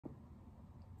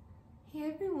Hey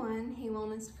everyone, hey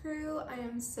wellness crew. I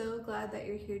am so glad that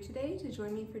you're here today to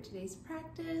join me for today's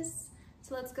practice.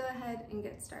 So let's go ahead and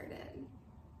get started.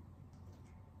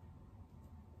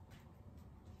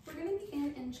 We're going to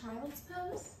begin in child's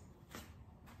pose.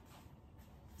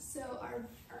 So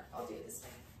I'll do it this way.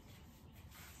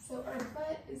 So our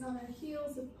butt is on our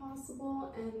heels if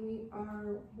possible, and we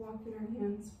are walking our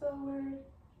hands forward.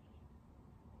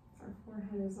 Our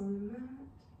forehead is on the mat.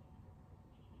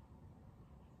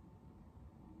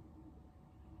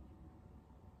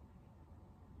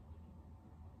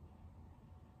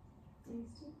 Nice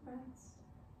deep breaths.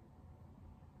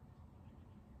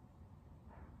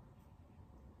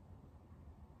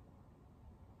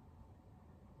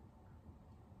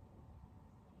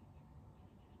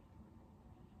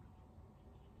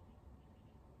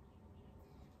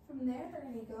 From there, we're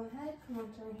going to go ahead, come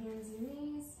up to our hands and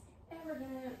knees, and we're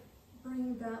going to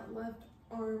bring that left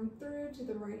arm through to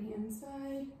the right hand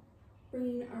side,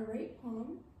 bringing our right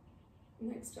palm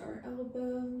next to our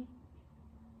elbow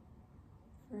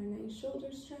for a nice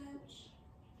shoulder stretch.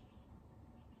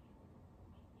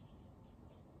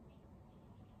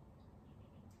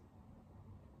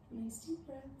 Nice deep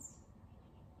breaths.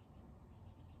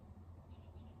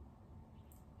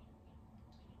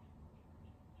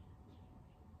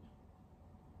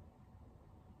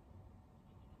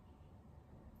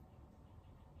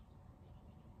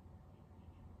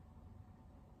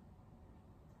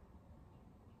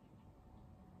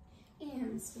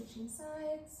 And switching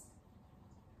sides.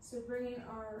 So bringing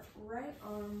our right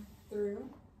arm through.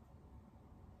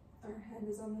 Our head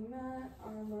is on the mat,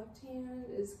 our left hand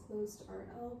is close to our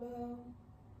elbow.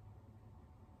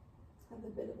 Have a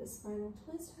bit of a spinal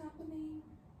twist happening.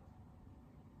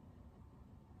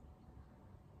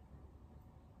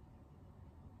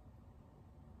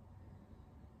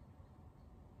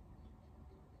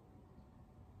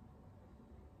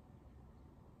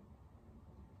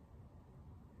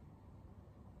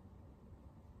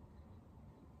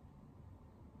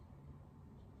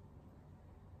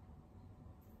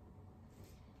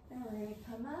 Now we're going to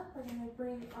come up, we're going to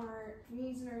bring our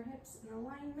knees and our hips in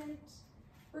alignment.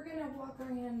 We're going to walk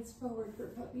our hands forward for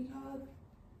puppy dog.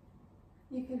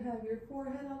 You can have your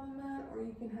forehead on the mat, or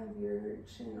you can have your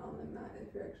chin on the mat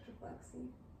if you're extra flexy.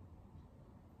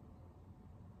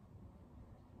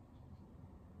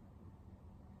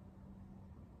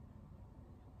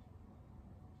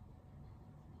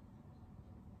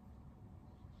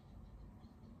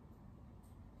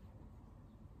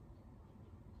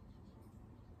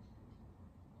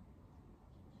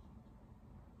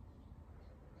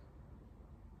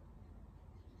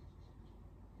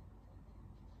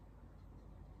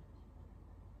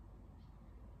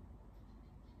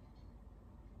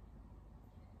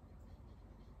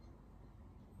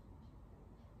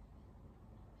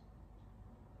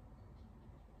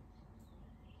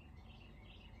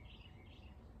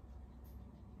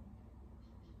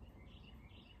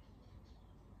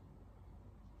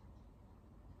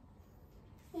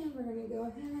 And we're going to go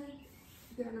ahead,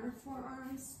 get on our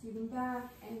forearms, scoot them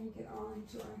back, and get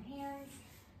onto our hands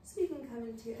so we can come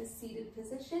into a seated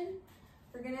position.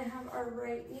 We're going to have our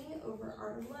right knee over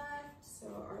our left, so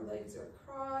our legs are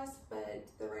crossed, but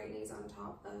the right knee is on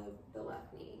top of the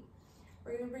left knee.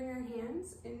 We're going to bring our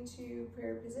hands into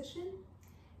prayer position,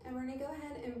 and we're going to go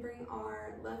ahead and bring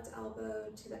our left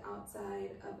elbow to the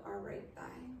outside of our right thigh.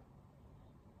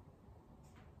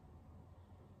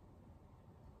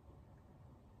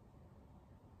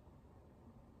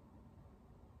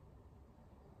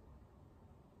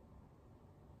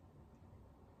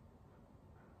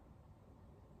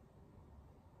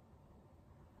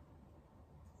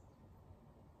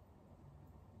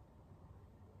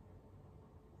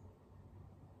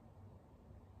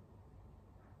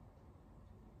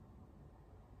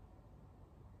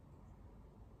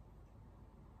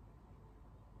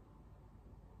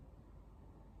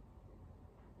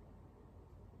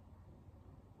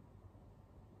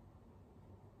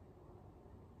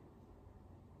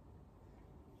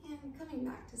 And coming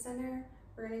back to center,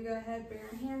 we're going to go ahead, bring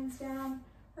our hands down.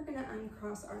 We're going to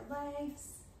uncross our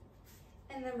legs,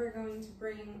 and then we're going to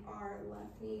bring our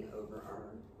left knee over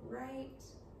our right,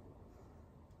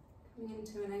 coming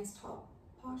into a nice tall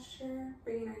posture,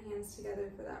 bringing our hands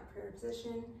together for that prayer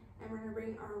position, and we're going to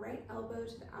bring our right elbow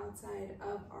to the outside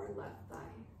of our left thigh.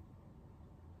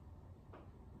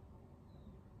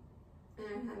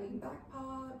 And having back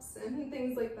pops and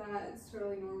things like that, it's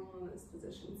totally normal in this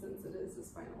position since it is a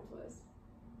spinal twist.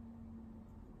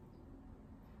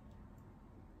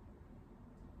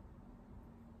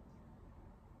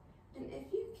 And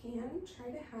if you can, try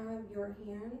to have your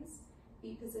hands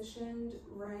be positioned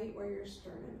right where your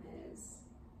sternum is.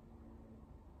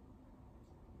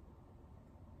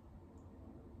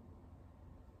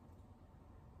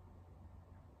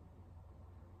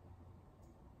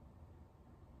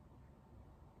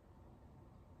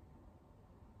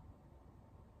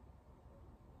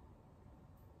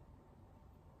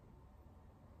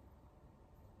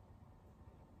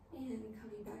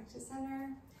 knee back to center.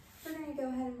 We're going to go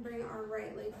ahead and bring our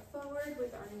right leg forward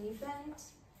with our knee bent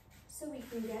so we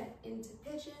can get into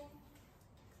pigeon.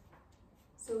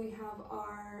 So we have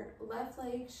our left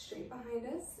leg straight behind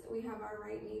us. We have our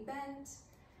right knee bent.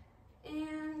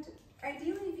 And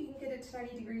ideally, if you can get it to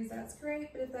 90 degrees, that's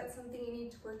great. But if that's something you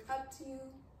need to work up to,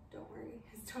 don't worry,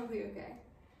 it's totally okay.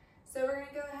 So we're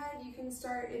gonna go ahead. You can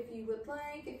start if you would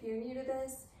like. If you're new to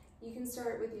this, you can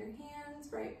start with your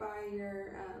hands right by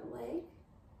your leg.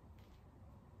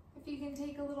 If you can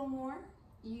take a little more,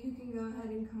 you can go ahead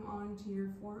and come on to your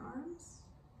forearms.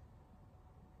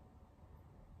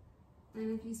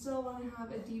 And if you still want to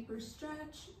have a deeper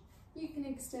stretch, you can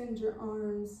extend your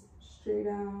arms straight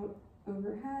out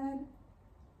overhead,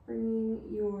 bringing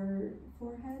your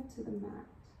forehead to the mat.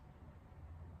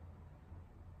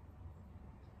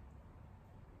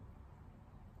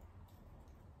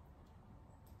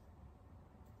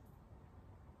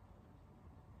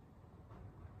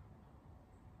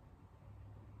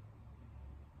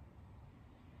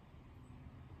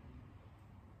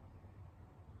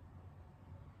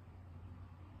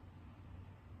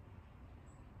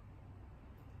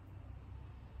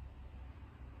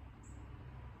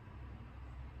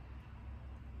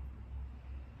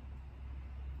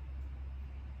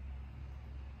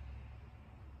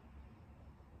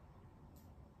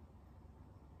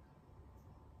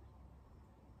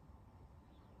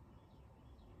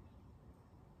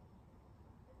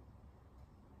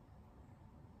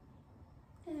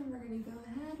 And we're going to go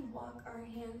ahead, walk our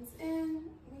hands in.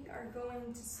 We are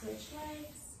going to switch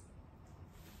legs.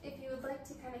 If you would like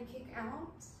to kind of kick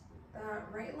out that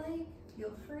right leg,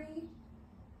 feel free.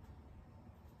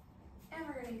 And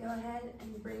we're going to go ahead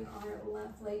and bring our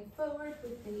left leg forward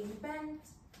with the knee bent,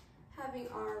 having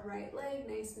our right leg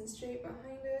nice and straight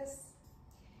behind us.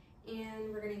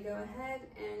 And we're going to go ahead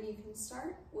and you can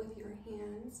start with your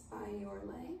hands by your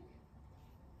leg.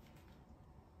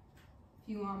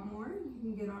 If you want more, you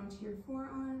can get onto your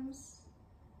forearms.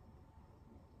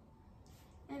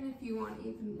 And if you want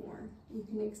even more, you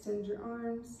can extend your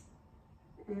arms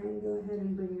and go ahead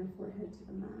and bring your forehead to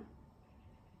the mat.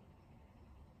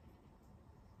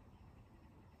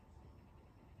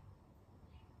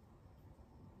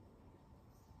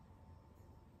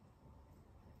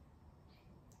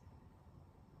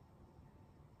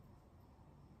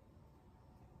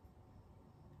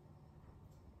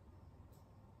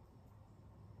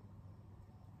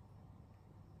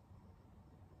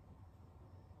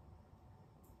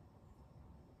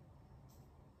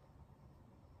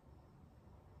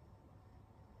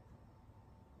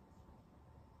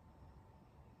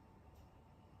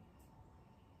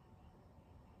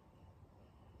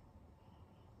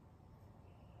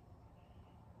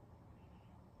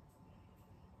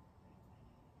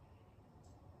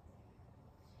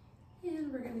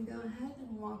 And we're going to go ahead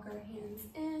and walk our hands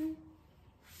in.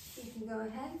 You can go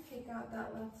ahead and kick out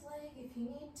that left leg if you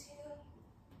need to.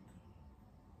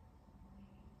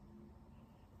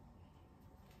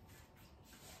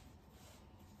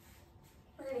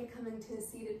 We're going to come into a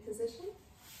seated position.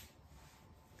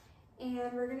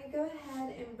 And we're going to go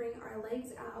ahead and bring our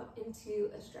legs out into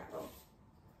a straddle.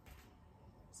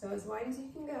 So as wide as you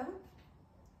can go.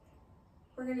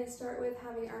 We're going to start with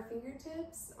having our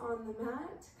fingertips on the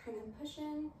mat, kind of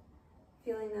pushing,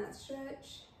 feeling that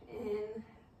stretch in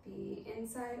the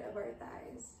inside of our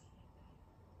thighs.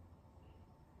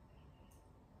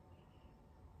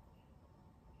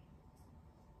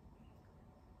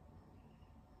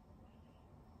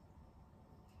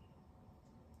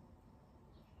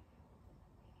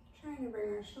 Trying to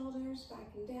bring our shoulders back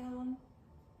and down.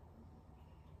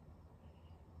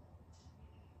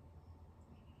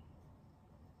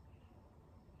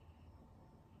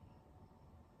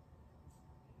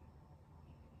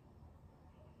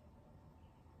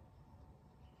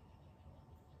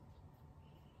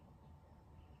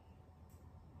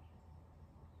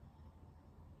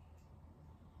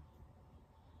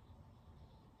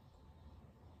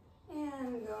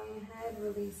 And going ahead,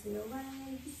 releasing the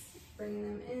legs, bringing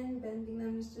them in, bending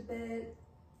them just a bit,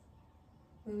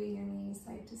 moving your knees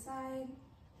side to side.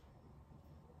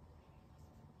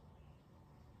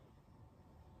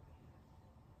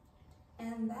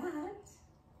 And that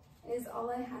is all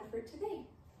I had for today.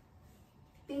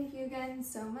 Thank you again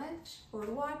so much for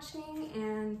watching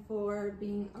and for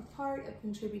being a part of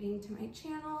contributing to my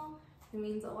channel. It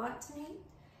means a lot to me.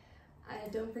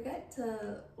 Don't forget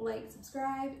to like,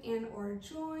 subscribe, and or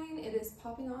join. It is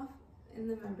popping off in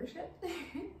the membership.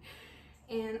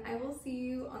 And I will see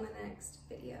you on the next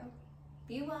video.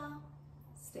 Be well,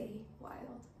 stay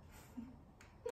wild.